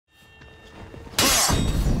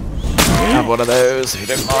have one of those if you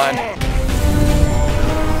don't mind.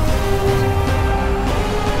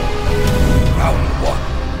 Round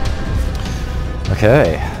 1.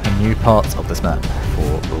 Okay, a new part of this map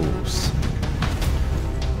for rules.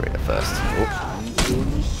 Read it first. Oh.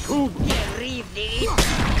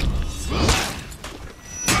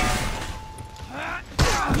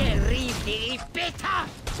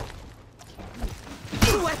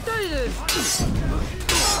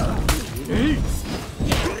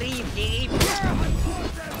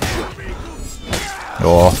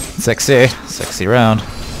 Oh, sexy round.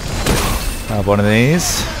 Have one of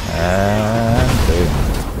these, and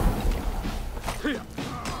boom.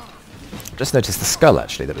 Just noticed the skull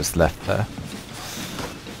actually that was left there.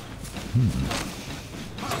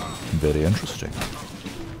 Very interesting.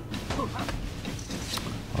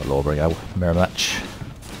 Our Lawbringer mirror match.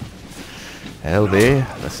 LB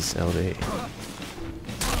versus LB.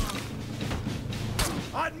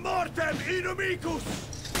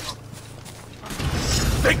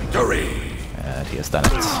 Victory! And he has done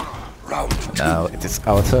it. Round 2. Now it is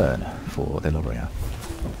our turn for the Lawbringer.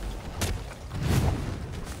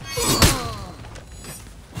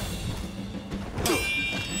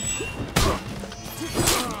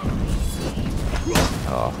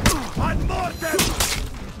 Oh.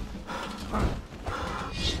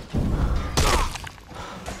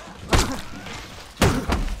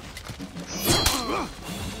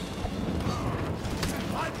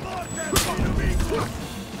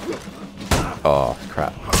 Oh,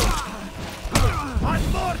 crap.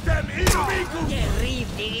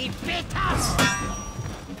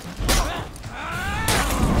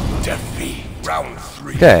 Defeat. Round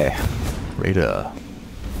 3. Okay, Raider.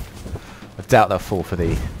 I doubt they'll fall for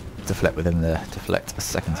the deflect within the deflect a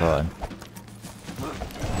second time.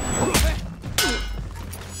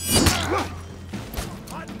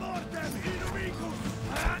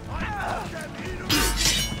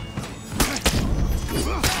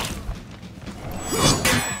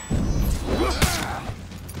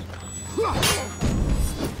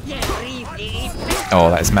 Oh,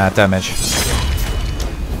 that is mad damage.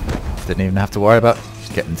 Didn't even have to worry about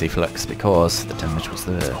getting deflex because the damage was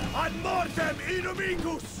there. Oh,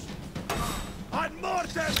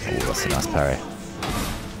 that's a nice parry.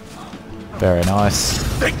 Very nice.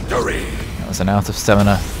 Victory! That was an out of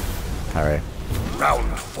stamina parry.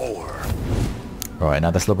 Round 4. Right,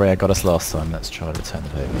 now this Lawbringer got us last time. Let's try to turn the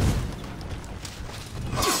table.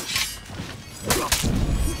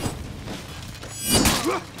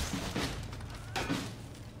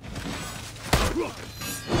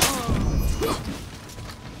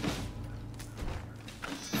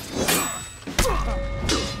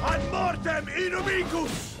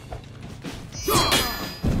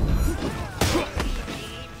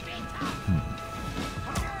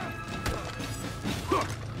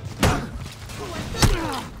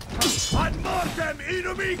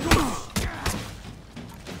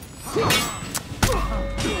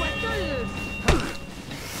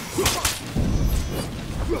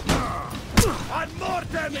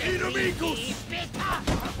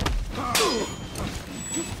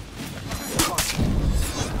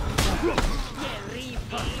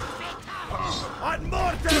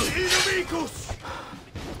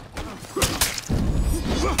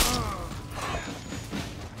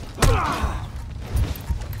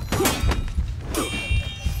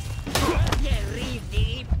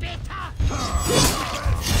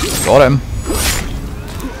 Got him.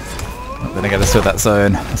 I'm gonna get us to that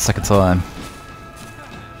zone a second time.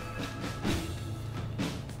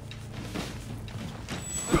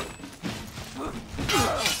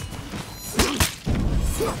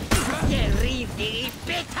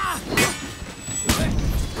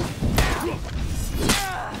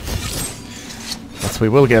 But we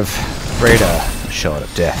will give Raider a shot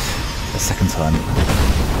of death a second time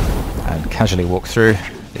and casually walk through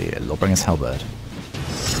the Lawbringer's halberd.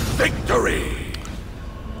 Victory!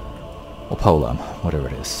 Or polearm, whatever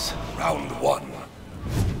it is. Round 1.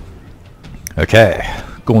 Okay,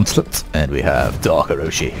 Gauntlet, and we have Dark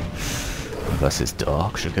Orochi versus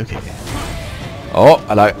Dark Shigoki. Oh,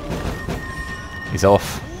 hello. He's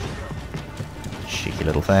off. Cheeky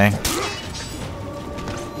little thing.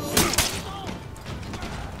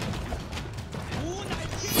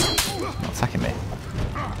 Not attacking me.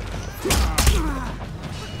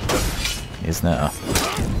 He is now.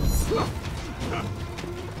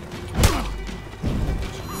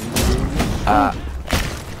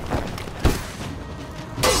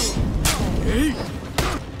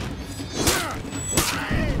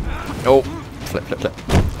 Oh, flip, flip, flip.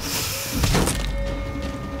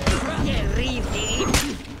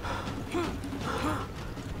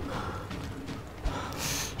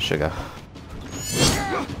 Sugar.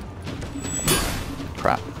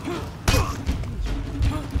 crap.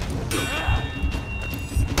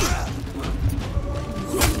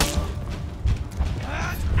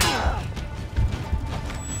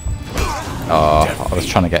 Oh, I was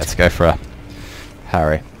trying to get it to go for a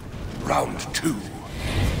parry. Round 2.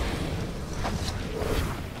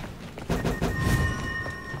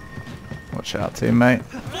 Watch out, teammate.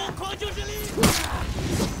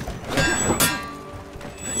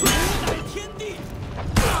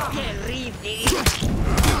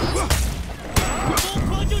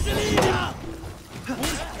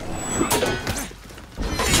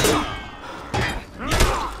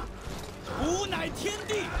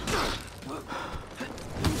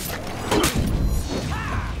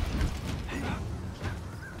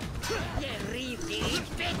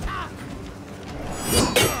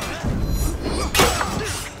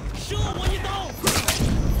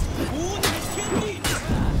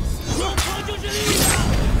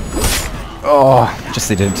 Oh, just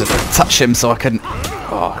needed to touch him so I couldn't.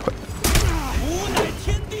 Oh,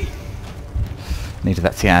 needed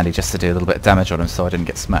that Tiandi just to do a little bit of damage on him so I didn't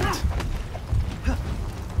get smacked.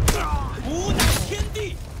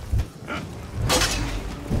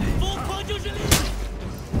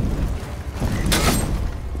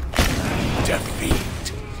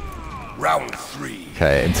 Defeat. Round 3.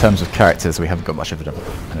 Okay, in terms of characters, we haven't got much of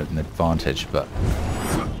an advantage, but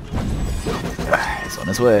he's on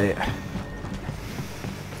his way.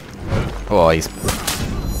 Oh, he's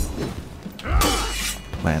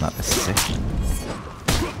playing like this, is he?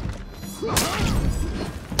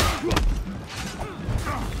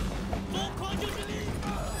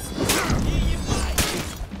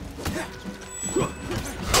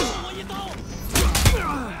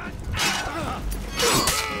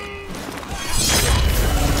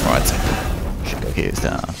 Right, Shikoki is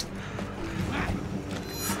down.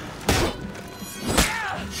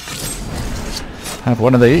 Have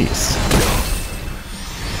one of these.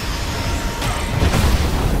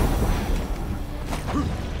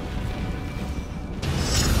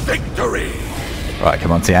 Victory! Right,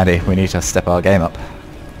 come on, Tiandi. We need to step our game up.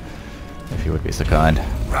 If you would be so kind.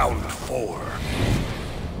 Round 4.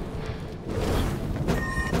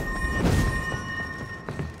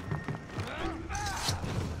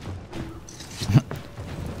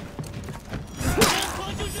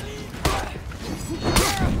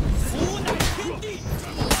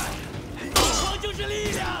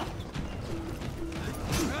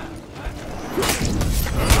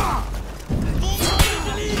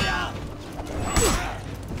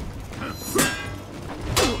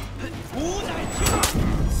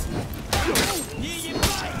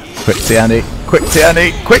 Quick Tiandi! Quick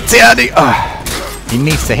Tiandi! Quick Tiandi! Ah! He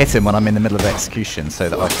needs to hit him when I'm in the middle of execution so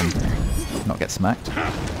that I can not get smacked.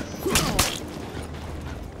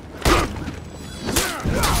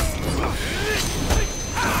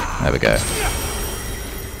 There we go.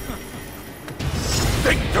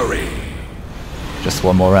 Victory! Just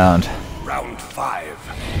one more round. Round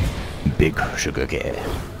 5. Big Shikoki.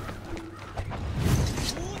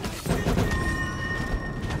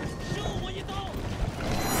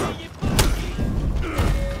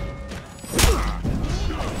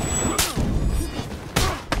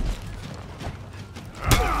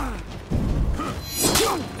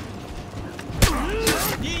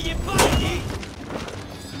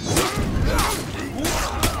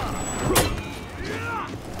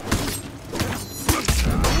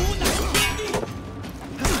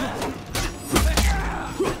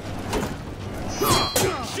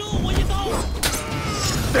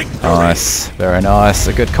 Nice, very nice.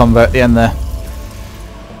 A good combo at the end there.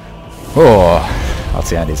 Oh,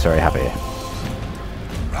 Tiandi's very happy.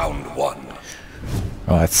 Round 1.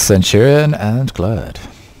 Right, Centurion and Glad.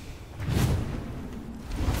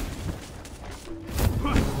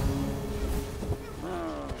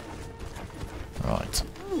 Right.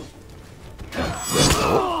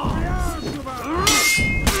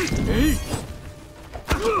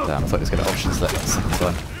 Damn, I thought he was going to option select that second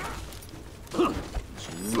time.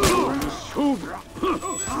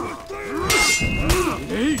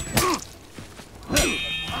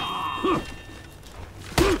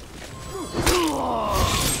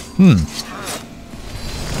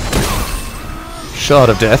 Shard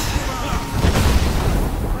of Death.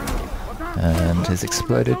 And has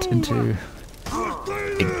exploded into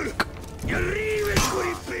ink.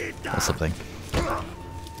 Or something.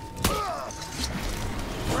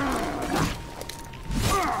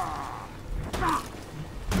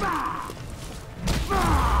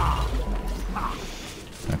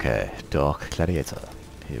 Okay, Dark Gladiator.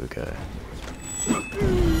 Here we go.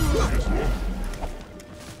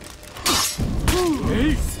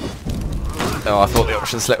 Oh, I thought the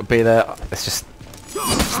option select would be there. It's just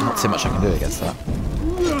not too much I can do against that.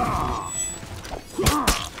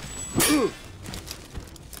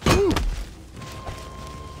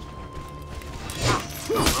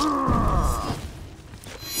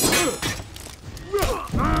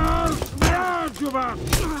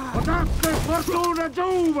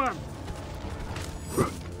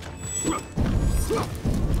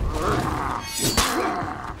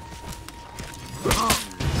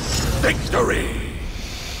 Victory!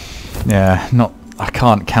 Yeah, not. I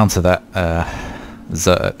can't counter that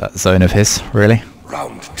that zone of his, really.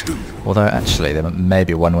 Round 2. Although actually, there may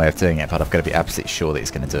be one way of doing it, but I've got to be absolutely sure that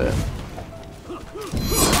he's going to do it.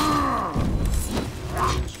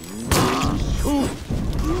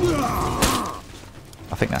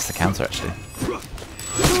 I think that's the counter, actually.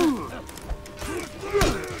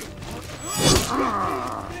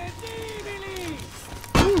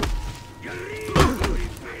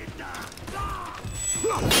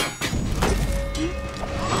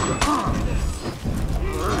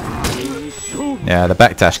 Yeah, the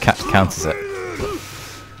backdash counters it.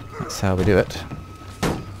 That's how we do it.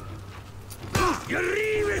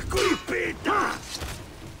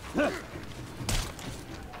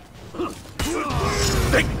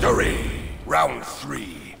 Victory! Round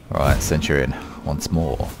 3. Right, Centurion, once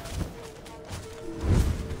more.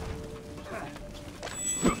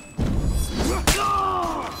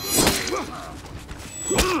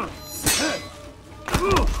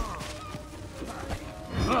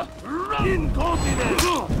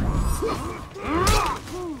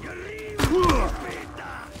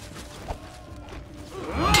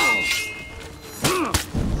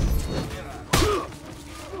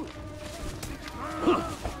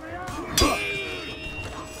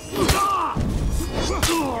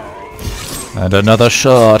 And another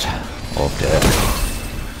shot of death.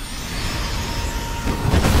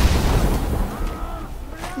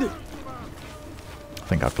 I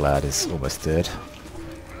think our Glad is almost dead.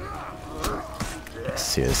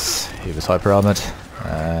 Yes, he was hyper armored,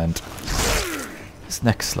 and his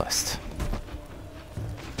neck sliced.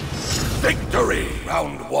 Victory!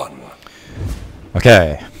 Round 1.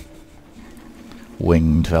 Okay.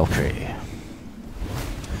 Winged Valkyrie.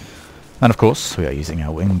 And of course, we are using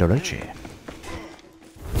our winged Orochi.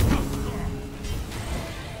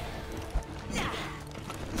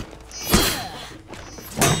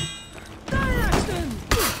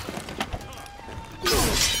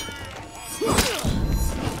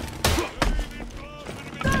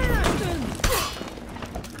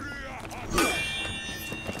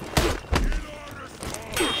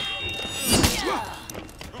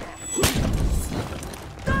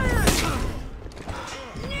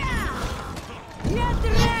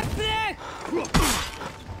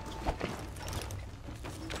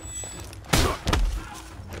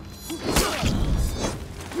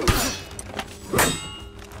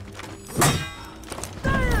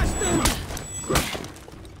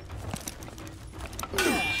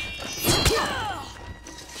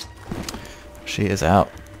 She is out.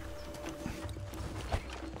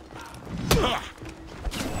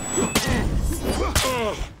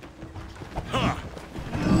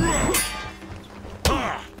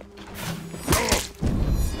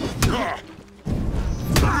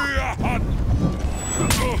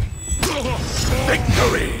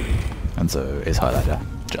 Victory! And so is highlighter.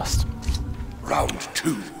 Just. Round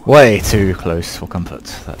 2. Way too close for comfort,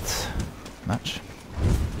 that match.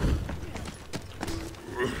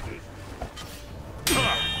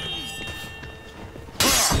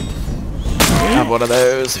 Have one of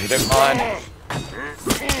those if you don't mind.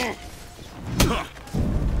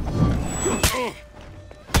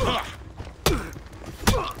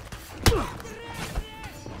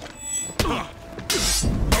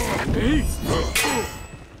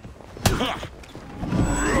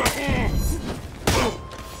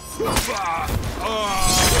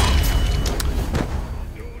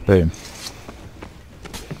 Boom.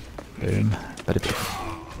 Boom. Bada boom.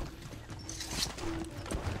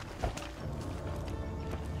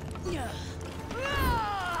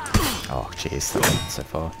 Oh jeez, that went so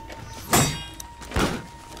far.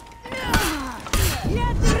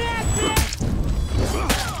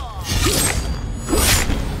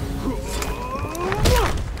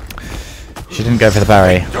 She didn't go for the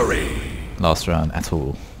parry last round at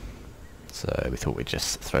all, so we thought we'd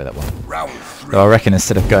just throw that one. Round 3. Though I reckon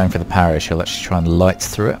instead of going for the parry, she'll actually try and light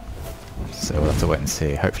through it. So we'll have to wait and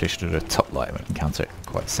see. Hopefully she'll do a top light and we can counter it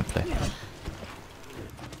quite simply.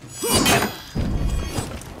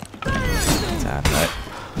 Damn, no.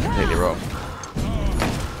 Completely wrong.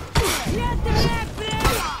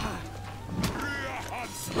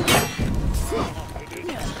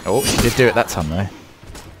 Oh, she did do it that time though.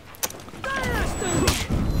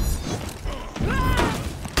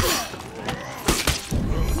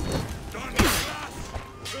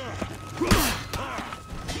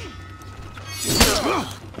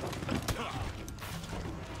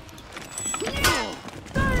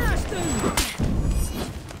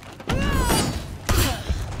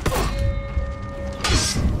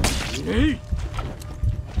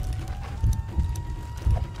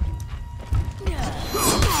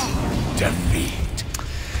 Defeat.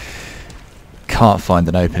 Can't find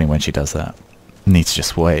an opening when she does that. Need to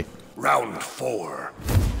just wait. Round 4.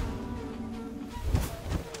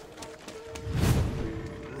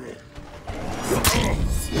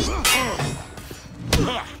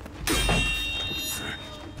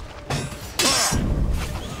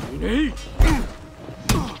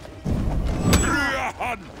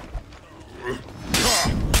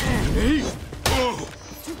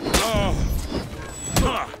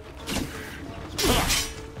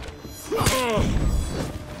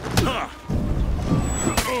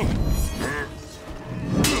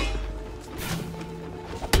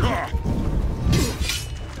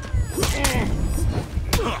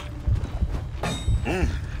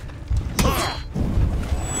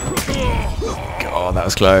 Oh, that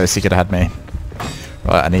was close. He could have had me.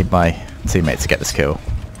 Right, I need my teammate to get this kill.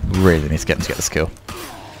 Really need to get him to get this kill.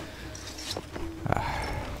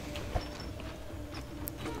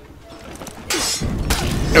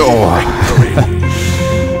 Oh.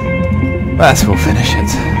 That will finish it.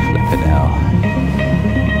 Flip it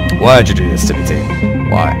now. Why'd you do this to me, team?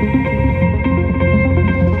 Why?